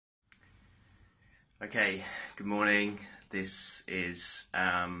Okay, good morning. This is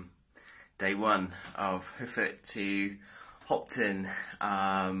day one of Hoof to Hopton.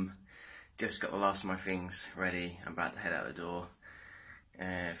 Just got the last of my things ready. I'm about to head out the door.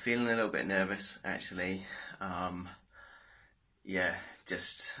 Feeling a little bit nervous actually. Yeah,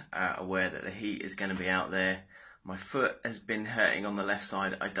 just aware that the heat is going to be out there. My foot has been hurting on the left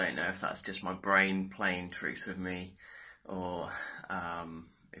side. I don't know if that's just my brain playing tricks with me, or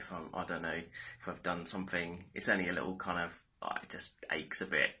I don't know if I've done something. It's only a little kind of, it just aches a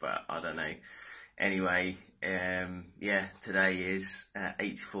bit, but I don't know. Anyway, yeah, today is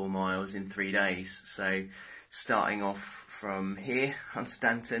 84 miles in 3 days. So starting off from here,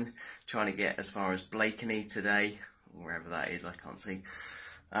 Hunstanton, trying to get as far as Blakeney today, wherever that is, I can't see.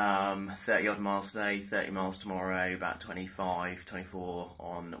 30 odd miles today, 30 miles tomorrow, about 25, 24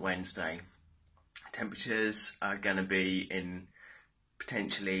 on Wednesday. Temperatures are going to be in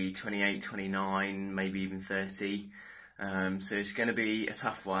potentially 28, 29, maybe even 30. So it's going to be a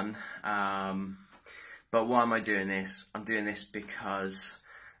tough one. But why am I doing this? I'm doing this because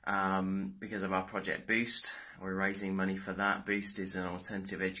of our project Boost. We're raising money for that. Boost is an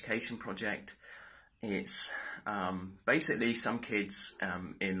alternative education project. It's basically some kids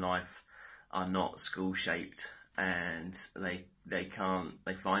in life are not school shaped, and they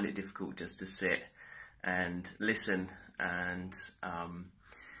find it difficult just to sit and listen and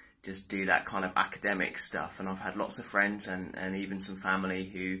just do that kind of academic stuff. And I've had lots of friends and even some family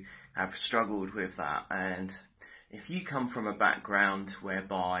who have struggled with that. And if you come from a background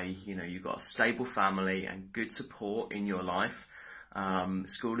whereby you've got a stable family and good support in your life,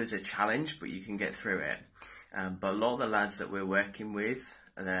 school is a challenge, but you can get through it. But a lot of the lads that we're working with,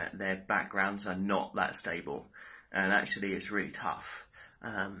 their backgrounds are not that stable, and actually it's really tough.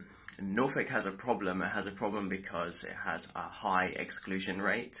 Norfolk has a problem. It has a problem because it has a high exclusion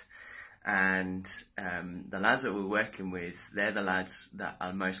rate, and the lads that we're working with, they're the lads that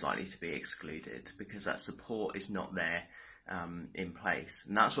are most likely to be excluded because that support is not there in place.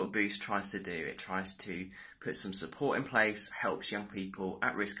 And that's what Boost tries to do. It tries to put some support in place, helps young people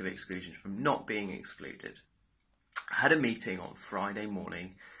at risk of exclusion from not being excluded. I had a meeting on Friday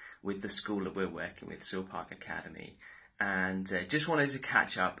morning with the school that we're working with, Seal Park Academy, and just wanted to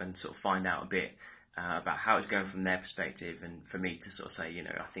catch up and sort of find out a bit about how it's going from their perspective, and for me to sort of say,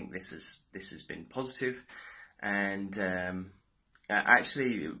 I think this has been positive. And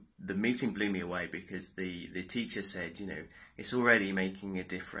actually the meeting blew me away because the teacher said, it's already making a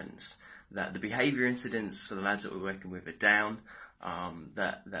difference, that the behaviour incidents for the lads that we're working with are down,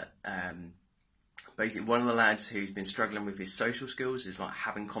 basically one of the lads who's been struggling with his social skills is like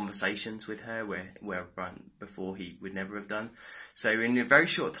having conversations with her where before he would never have done. So in a very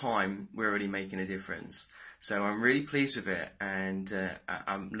short time, we're already making a difference. So I'm really pleased with it, and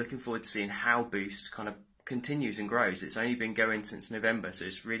I'm looking forward to seeing how Boost kind of continues and grows. It's only been going since November, so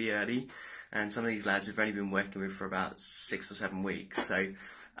it's really early, and some of these lads we've only been working with for about 6 or 7 weeks. So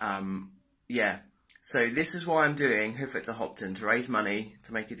yeah. So this is why I'm doing Hoof to Hopton, to raise money,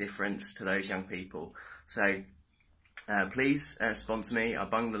 to make a difference to those young people. So please sponsor me. I'll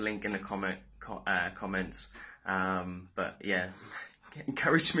bung the link in the comments. But yeah,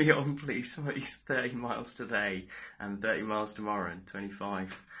 encourage me on, please, for at least 30 miles today and 30 miles tomorrow and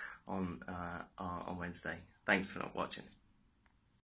 25 on Wednesday. Thanks for watching.